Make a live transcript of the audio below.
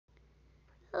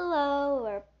Hello,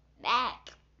 we're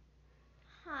back.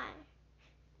 Hi.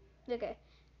 Okay,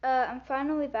 I'm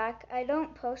finally back. I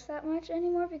don't post that much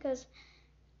anymore because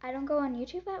I don't go on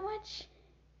YouTube that much,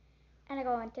 and I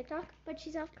go on TikTok. But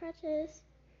she's off crutches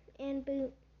and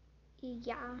boot.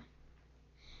 Yeah.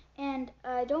 And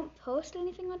I don't post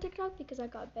anything on TikTok because I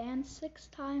got banned 6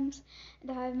 times, and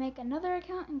if I make another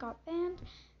account and got banned,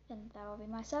 then that will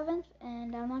be my 7th,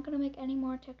 and I'm not gonna make any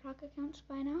more TikTok accounts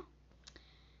by now.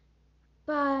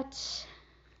 But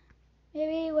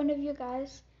maybe one of you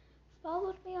guys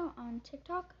followed me on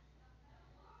TikTok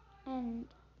and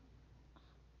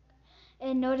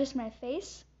noticed my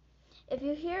face. If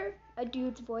you hear a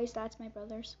dude's voice, that's my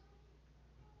brother's.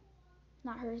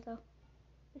 Not hers though.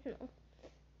 No.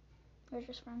 We're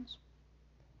just friends.